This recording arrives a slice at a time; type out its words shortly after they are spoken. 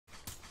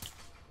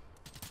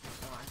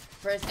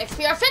First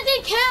XPR 50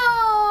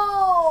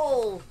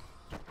 kill!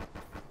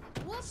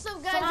 What's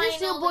up, guys? It's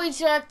your boy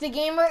SHAREfactory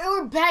Gamer, and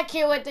we're back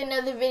here with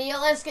another video.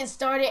 Let's get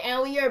started,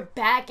 and we are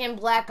back in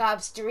Black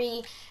Ops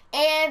 3,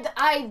 and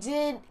I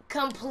did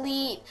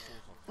complete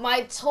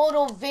my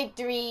total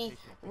victory,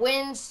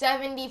 win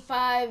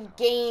 75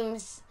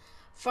 games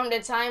from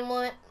the time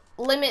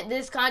limit.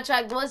 This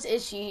contract was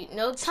issued,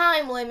 no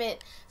time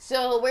limit,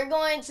 so we're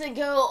going to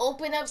go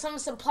open up some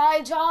supply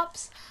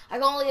drops. I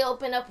can only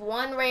open up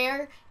one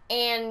rare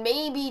and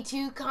maybe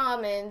 2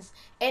 commons,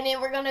 and then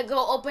we're gonna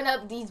go open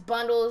up these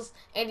bundles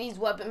and these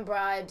weapon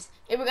bribes,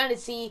 and we're gonna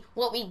see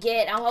what we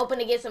get. I'm hoping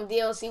to get some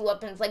DLC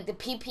weapons like the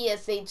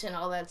PPSH and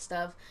all that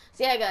stuff.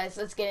 So yeah, guys,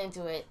 let's get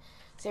into it.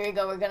 So here we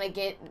go. We're gonna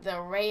get the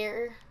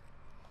rare.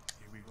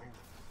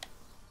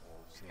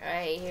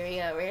 Alright, here we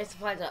go. Rare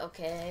supplies.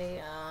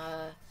 Okay.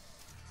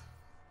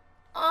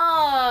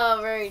 Oh,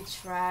 very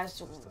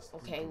trash.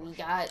 Okay, we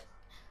got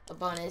a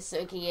bonus, so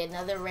we can get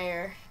another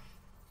rare.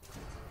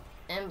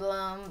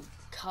 Emblem,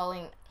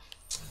 calling.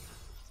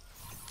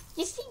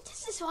 You see,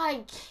 this is why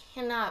I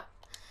cannot.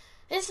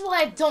 This is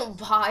why I don't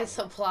buy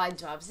supply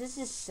drops. This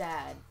is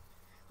sad.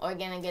 Or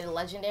gonna get a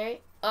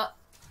legendary. I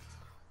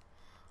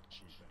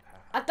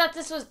thought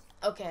this was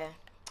okay.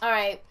 All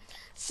right.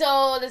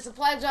 So the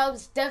supply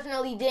drops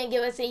definitely didn't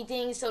give us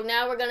anything. So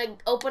now we're gonna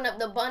open up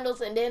the bundles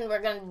and then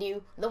we're gonna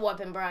do the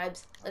weapon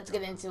bribes. Let's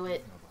get into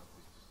it.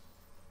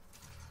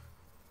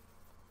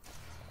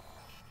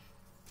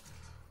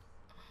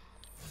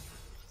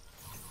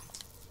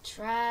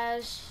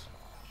 Trash.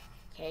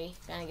 Okay,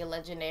 gonna get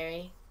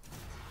legendary.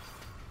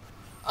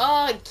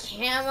 Oh,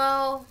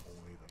 camo.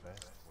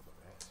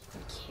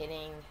 I'm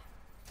kidding.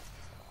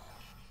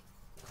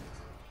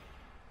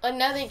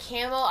 Another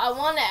camo. I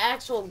want an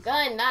actual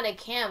gun, not a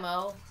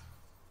camo.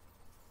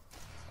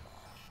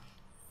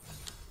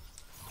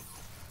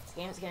 This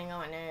game's getting on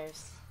my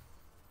nerves.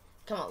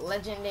 Come on,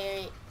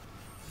 legendary.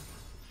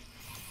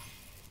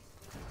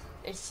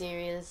 They're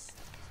serious.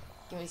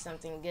 Give me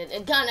something good. A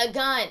gun, a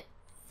gun!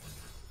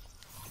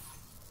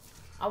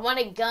 I want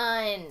a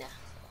gun.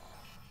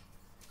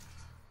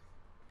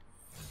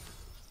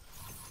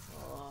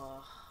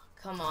 Oh,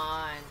 come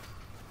on.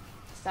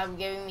 Stop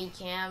giving me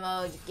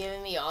camo. Just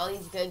giving me all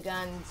these good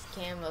guns,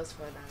 camos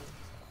for them.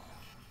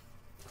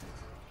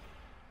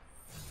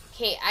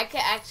 Okay, I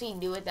could actually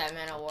do with that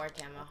Man of War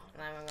camo. I'm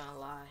not even gonna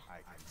lie.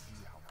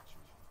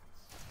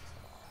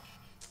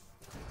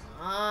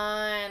 Come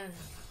on.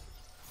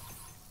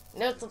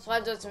 No supply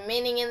drops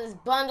remaining in this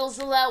bundle,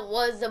 so that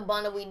was the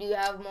bundle. We do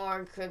have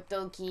more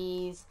crypto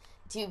keys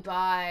to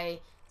buy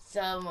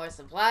some more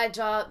supply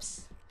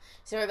drops.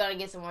 So we're gonna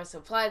get some more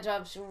supply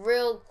drops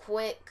real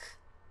quick.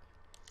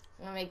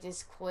 I'm gonna make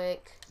this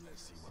quick.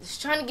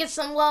 Just trying to get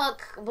some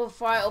luck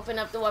before I open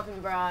up the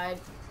weapon bribe.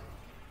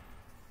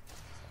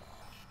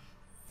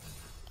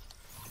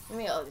 Give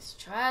me all this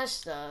trash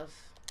stuff.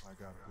 I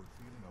got a good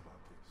feeling about this.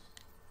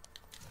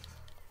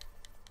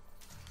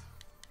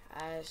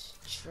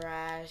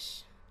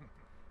 Trash.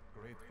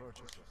 Great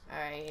purchases.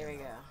 Alright, here we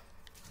go.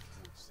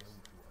 Would sell to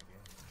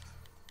again.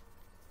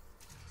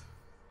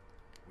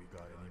 We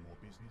got any more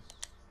business?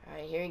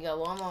 Alright, here we go.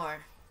 One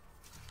more.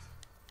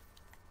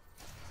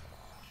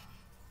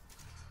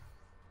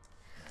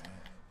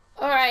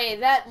 Alright,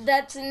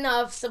 that's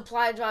enough.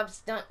 Supply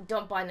drops,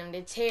 don't buy them.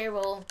 They're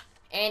terrible.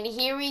 And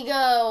here we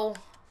go.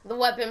 The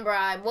weapon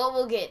bribe. What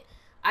we'll get.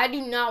 I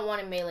do not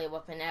want a melee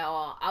weapon at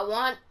all. I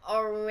want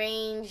a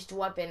ranged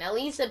weapon. At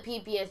least a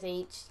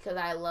PPSH, because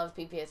I love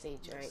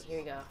PPSH. Alright, here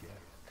we go.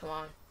 Come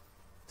on.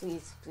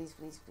 Please, please,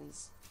 please,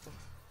 please.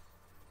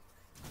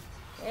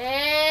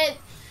 And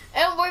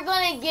we're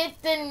going to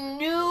get the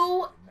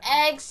new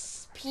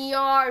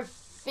XPR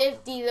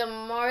 50, the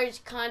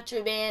March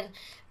Contraband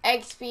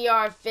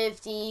XPR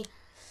 50.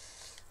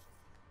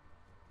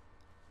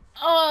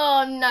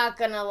 Oh, I'm not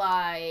gonna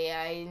lie,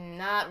 I'm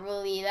not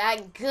really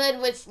that good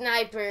with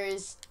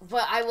snipers,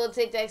 but I will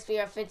take the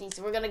XPR 50.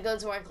 So we're gonna go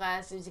to our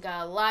classes. We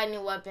got a lot of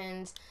new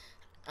weapons.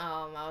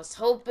 I was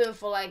hoping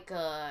for like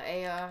a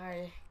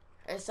AR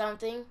or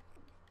something,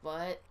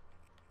 but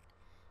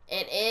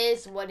it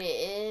is what it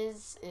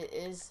is. It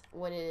is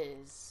what it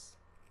is.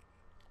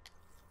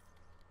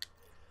 I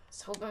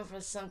was hoping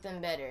for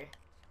something better,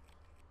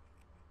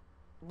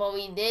 but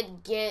we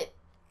did get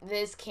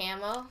this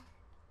camo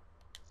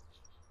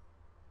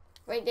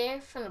right there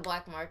from the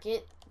black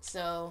market.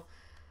 So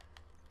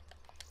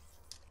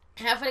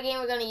half of the game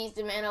we're going to use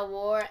the Man of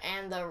War,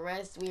 and the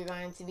rest we're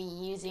going to be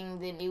using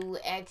the new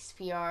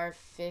XPR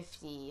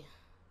 50.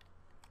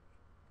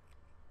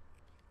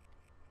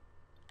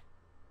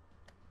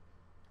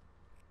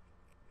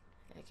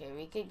 Okay,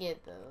 we could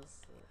get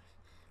those.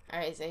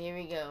 Alright, so here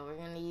we go. We're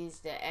going to use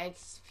the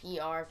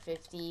XPR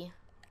 50.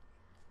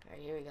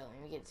 Alright, here we go.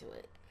 Let me get to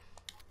it.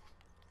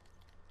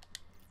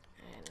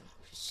 And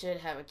we should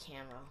have a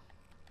camo.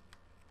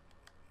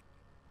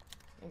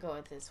 I'll go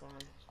with this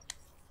one.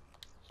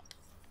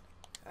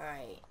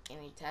 Alright,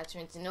 any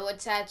attachments? No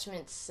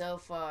attachments so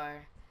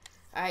far.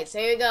 Alright, so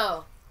here we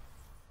go.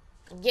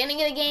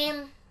 Beginning of the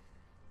game.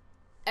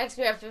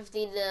 XPR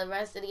 50, the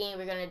rest of the game,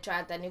 we're going to try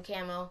out that new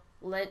camo.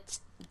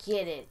 Let's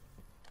get it.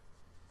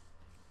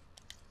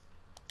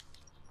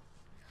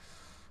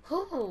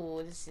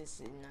 Ooh, this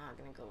is not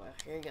going to go well.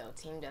 Here we go.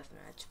 Team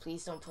deathmatch.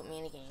 Please don't put me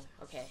in the game.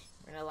 Okay,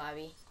 we're in a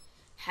lobby.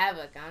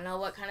 Havoc. I don't know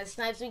what kind of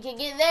snipes we can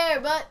get there,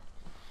 but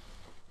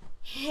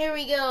here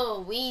we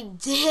go. We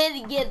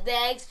did get the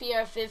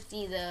XPR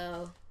 50,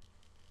 though.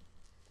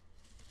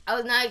 I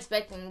was not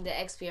expecting the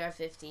XPR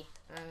 50.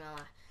 I'm not gonna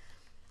lie.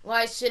 What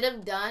I should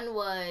have done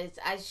was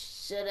I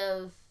should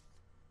have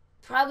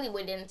probably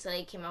waited until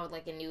they came out with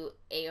like a new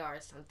AR or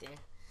something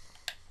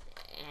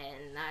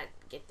and not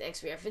get the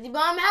XPR 50.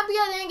 But I'm happy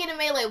I didn't get a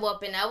melee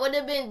weapon. I would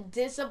have been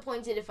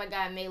disappointed if I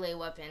got a melee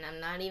weapon. I'm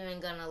not even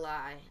gonna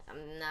lie.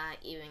 I'm not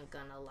even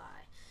gonna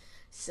lie.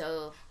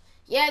 So,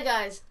 yeah,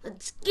 guys,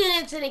 let's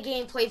get into the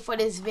gameplay for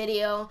this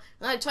video.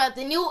 I'm gonna try out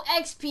the new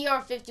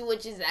XPR 50,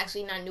 which is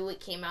actually not new. It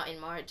came out in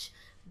March.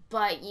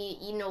 But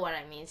you know what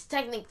I mean. It's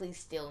technically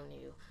still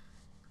new.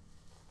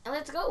 And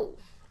let's go.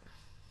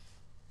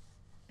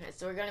 Alright,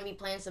 so we're going to be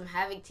playing some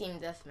Havoc Team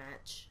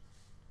Deathmatch.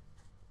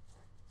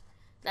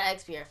 That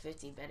XPR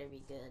 50 better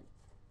be good.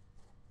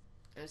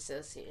 I'm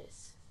so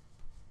serious.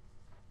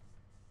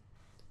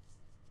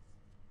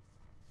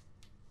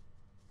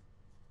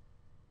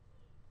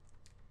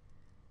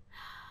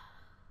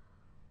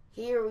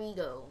 Here we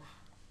go.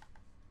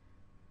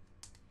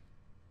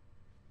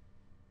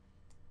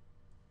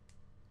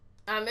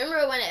 I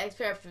remember when the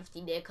XPR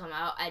 50 did come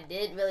out, I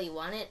did really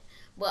want it,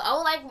 but I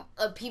would like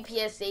a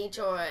PPSH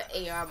or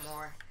an AR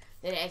more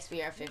than the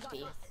XPR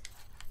 50.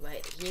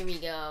 But here we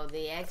go,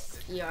 the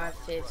XPR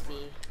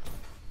 50.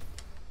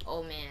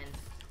 Oh man.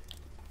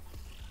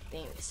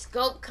 The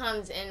scope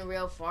comes in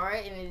real far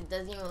and it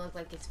doesn't even look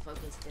like it's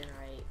focused in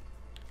right.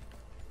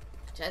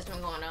 Which has been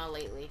going on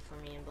lately for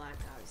me in Black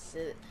Ops.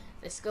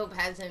 The scope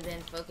hasn't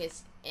been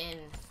focused in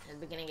at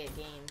the beginning of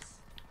games.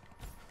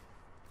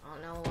 I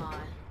don't know why.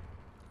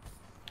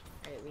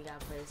 Alright, we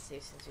gotta play this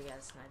safe since we got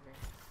a sniper.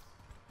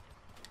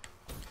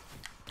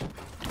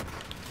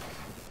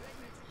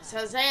 So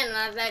I'm saying,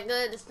 not that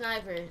good, the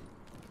sniper.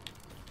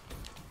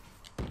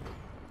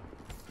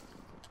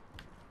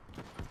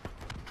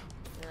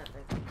 Not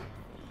that good.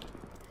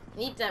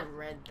 Need that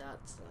red dot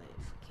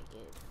life. Kick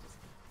it.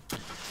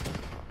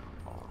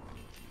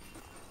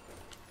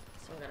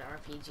 Someone got an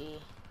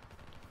RPG.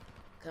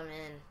 Come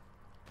in.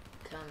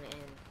 Come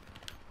in.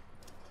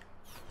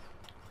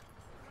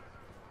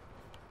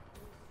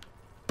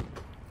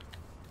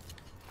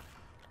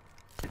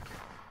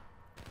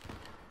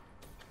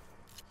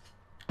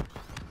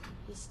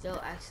 He's still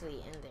actually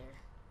in there.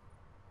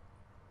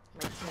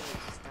 My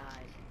teammate just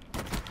died.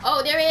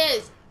 Oh, there he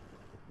is!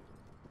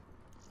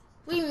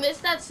 We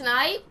missed that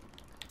snipe?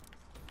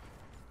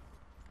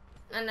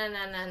 No,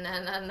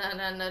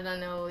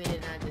 we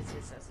did not just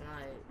miss that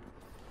snipe.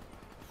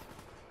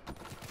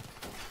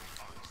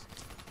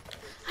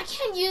 I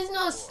can't use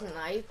no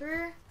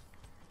sniper.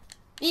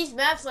 These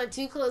maps are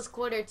too close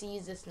quarter to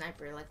use a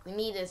sniper. Like, we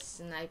need a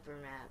sniper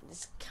map.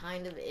 This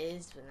kind of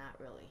is, but not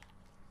really.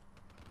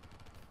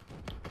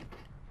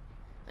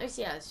 Let me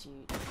see how to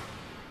shoot.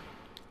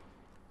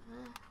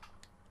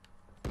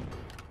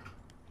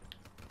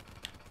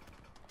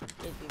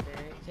 Could be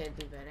better. Could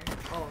be better.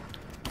 Oh.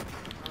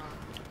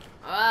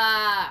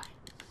 Ah!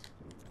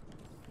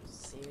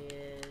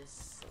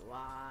 Serious.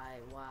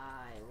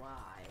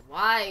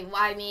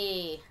 Why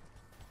me?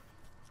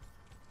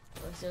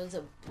 If there was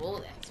a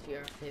bolt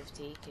XPR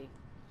 50, could,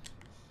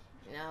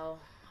 you know,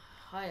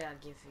 how did I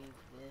give you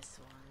this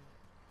one?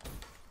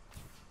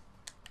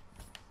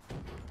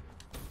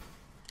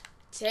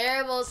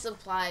 Terrible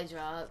supply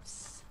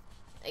drops.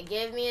 They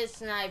gave me a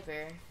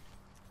sniper.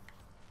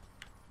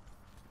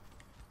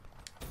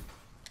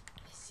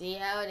 I see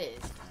how it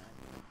is, COD.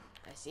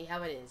 I see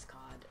how it is,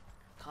 COD.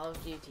 Call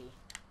of Duty.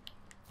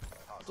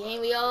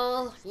 Game we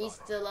all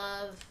used to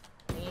love.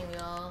 Game we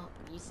all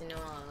used to know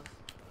of.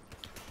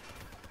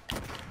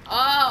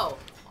 Oh!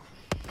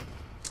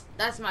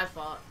 That's my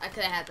fault. I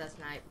could have had that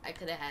snipe.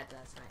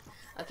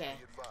 Okay.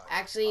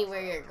 Actually,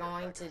 we're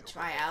going to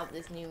try out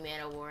this new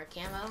Man of War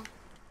camo.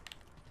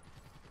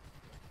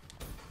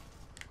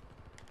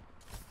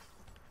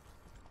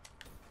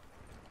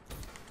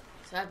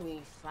 So after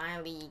we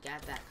finally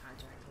got that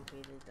contract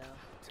completed, though.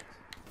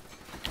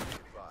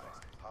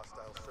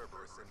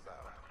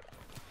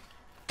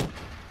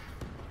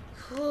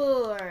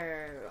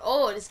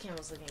 Oh, this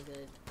camo's looking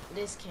good.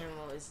 This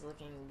camo is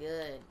looking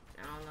good.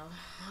 I don't know.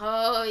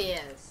 Oh,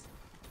 yes.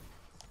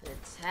 The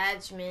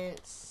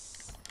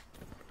attachments.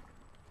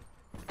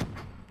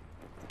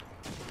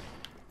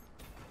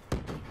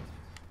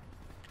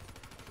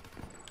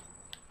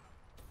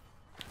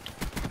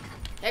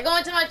 They're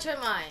going to my trip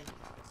mine.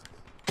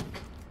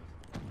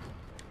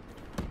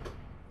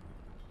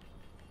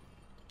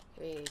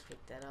 We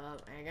pick that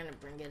up. I'm gonna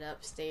bring it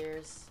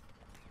upstairs.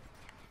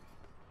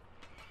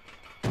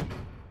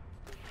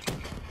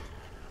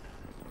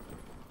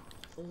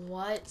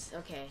 What?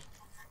 Okay.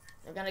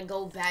 We're gonna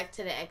go back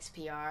to the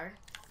XPR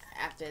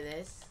after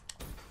this.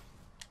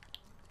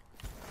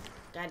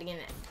 Gotta get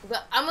it.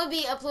 But I'm gonna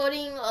be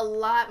uploading a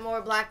lot more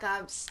Black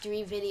Ops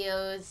 3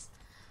 videos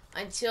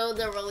until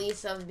the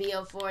release of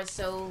BO4.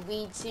 So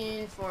be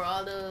tuned for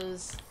all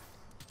those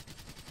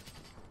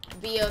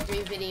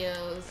BO3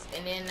 videos.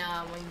 And then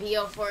when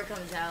BO4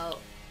 comes out,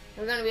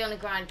 we're gonna be on the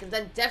grind. Because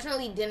I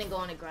definitely didn't go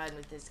on the grind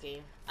with this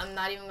game. I'm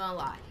not even gonna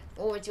lie.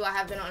 Over 2, I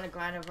have been on the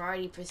grind. I've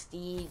already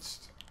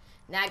prestiged.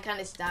 Now I kind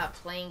of stopped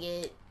playing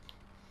it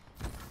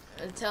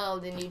until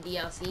the new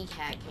DLC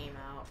cat came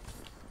out.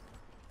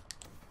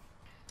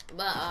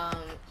 But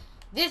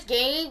this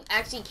game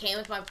actually came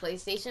with my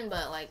PlayStation,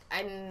 but like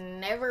I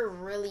never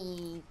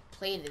really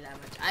played it that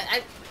much.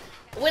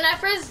 When I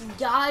first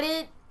got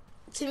it,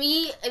 to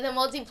me the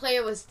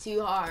multiplayer was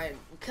too hard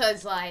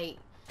because like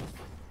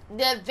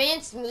the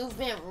advanced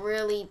movement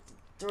really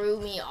threw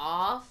me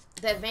off.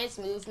 The advanced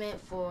movement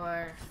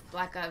for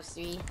Black Ops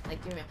 3,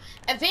 like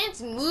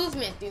advanced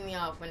movement threw me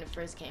off when it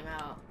first came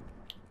out.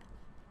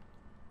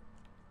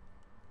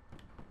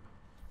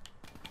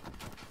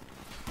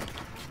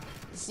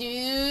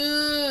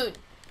 Dude,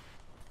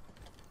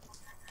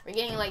 we're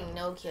getting like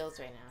no kills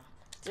right now.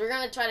 So we're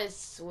gonna try to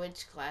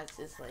switch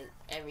classes like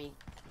every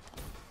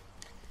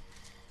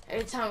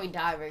time we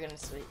die. We're gonna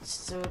switch.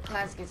 So a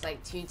class gets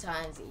like 2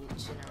 times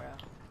each in a row.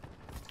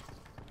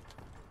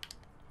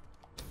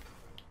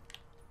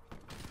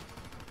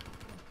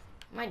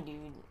 My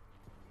dude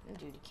a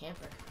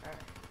camper.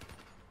 Alright.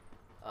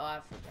 Oh, I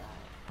forgot.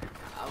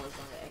 I was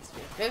on the XP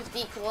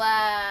 50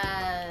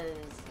 class.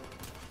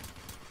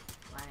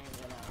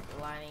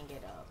 Lining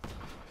it up.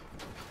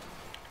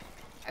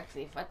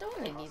 Actually, if I throw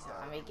one of these,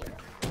 I'll make it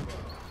up.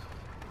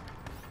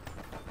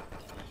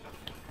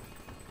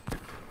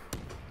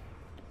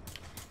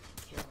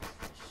 Kill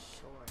for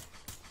sure.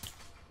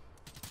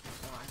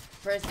 Come on.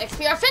 First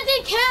XPR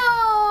 50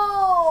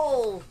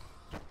 kill!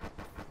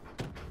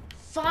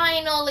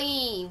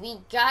 Finally! We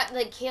got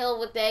the kill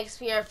with the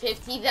XPR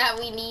 50 that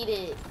we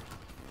needed.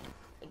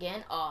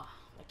 Again? Oh,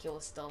 my kill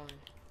was stolen.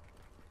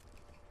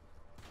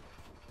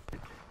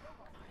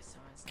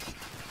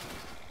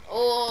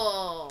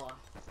 Oh,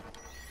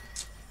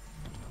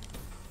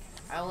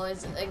 I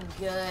was a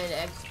good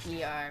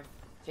XPR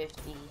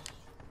 50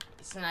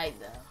 snipe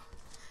though.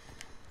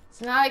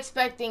 It's not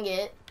expecting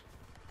it.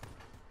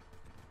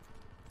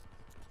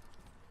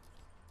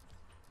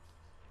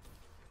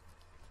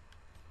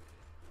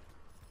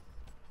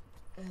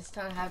 This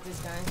time I have this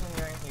gun when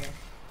you're in here.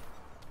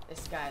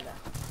 This guy though.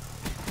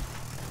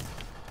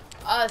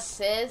 Oh,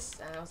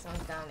 sis. I know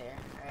someone's down there.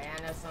 Alright,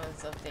 I know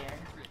someone's up there.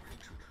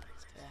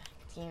 Yeah,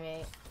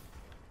 teammate.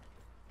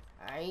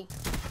 Alright.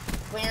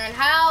 Clearing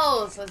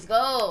house. Let's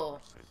go.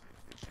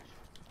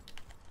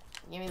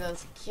 Give me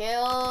those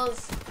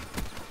kills.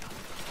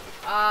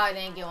 Oh, I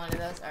didn't get one of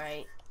those.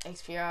 Alright.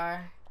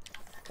 XPR.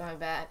 Coming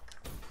back.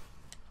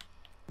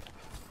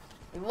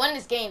 We won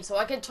this game, so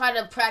I could try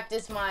to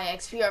practice my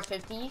XPR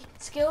 50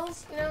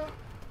 skills, you know?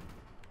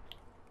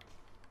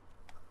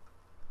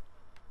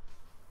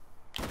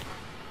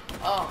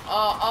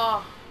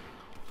 Oh.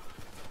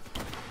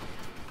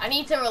 I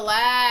need to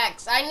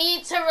relax. I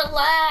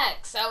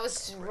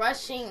was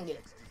rushing.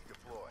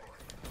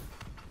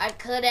 I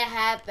could have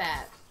had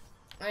that.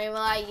 I mean,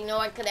 like, you know,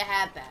 I could have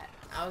had that.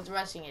 I was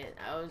rushing it.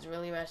 I was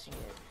really rushing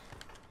it.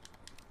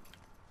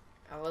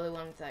 I really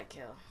wanted that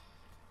kill.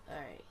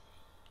 Alright.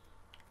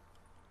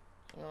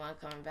 You want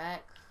coming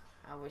back?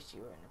 I wish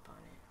you were an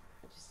opponent.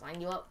 I just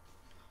line you up.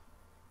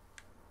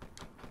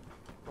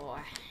 Boy.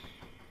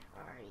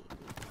 Alright.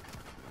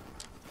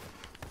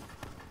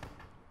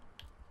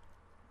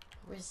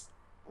 Where's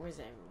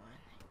everyone?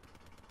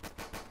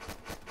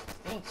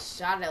 Being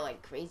shot at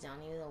like crazy. I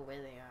don't even know where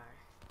they are.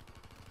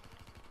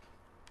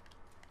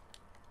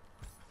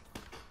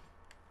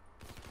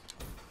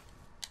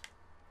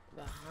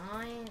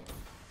 Behind,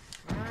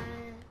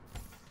 front.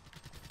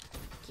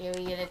 Okay,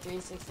 we get a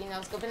 360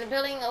 no scope in the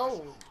building.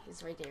 Oh,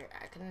 he's right there.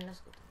 I couldn't no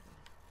scope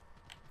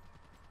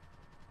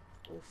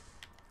him. Oof.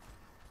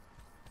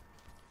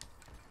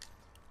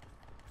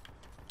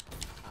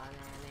 Oh no,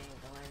 they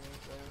ain't gonna let me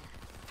through.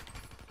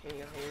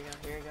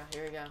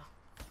 Here we go.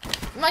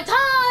 My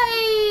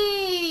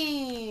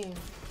time!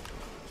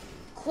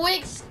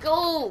 Quick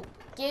scope!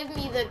 Give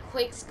me the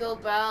quick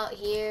scope out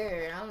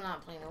here. I'm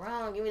not playing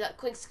around. Give me that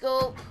quick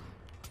scope.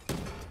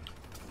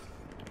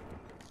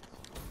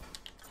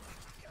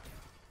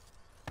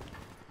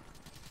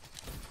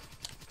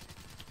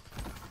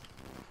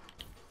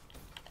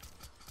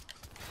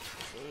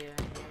 See you in here.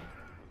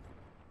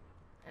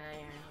 You're in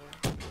here.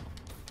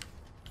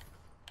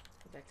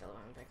 Back out,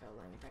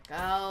 let me back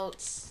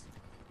out.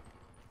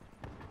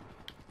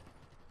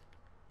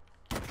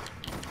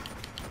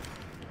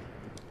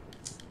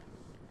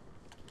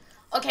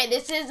 Okay,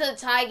 this is a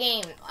tie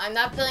game. I'm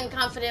not feeling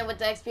confident with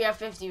the XPR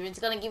 50. We're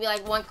just gonna give you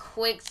like one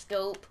quick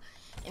scope,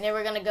 and then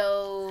we're gonna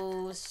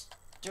go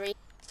straight.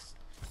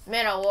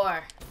 Man of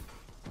war.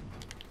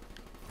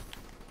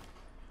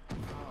 Oh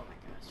my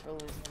gosh, we're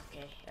losing.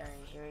 Okay,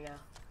 alright, here we go.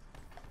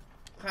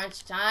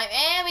 Crunch time,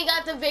 and we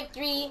got the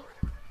victory.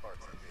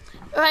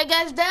 Alright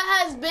guys,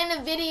 that has been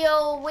a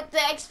video with the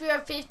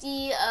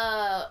XPR50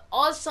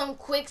 awesome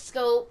quick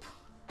scope.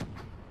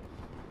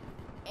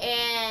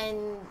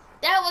 And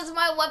that was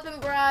my weapon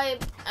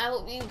bribe. I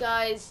hope you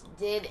guys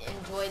did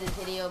enjoy the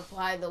video,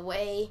 by the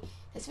way.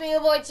 It's me, your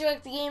boy,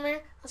 Direct the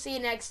Gamer. I'll see you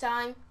next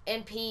time,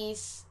 and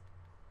peace.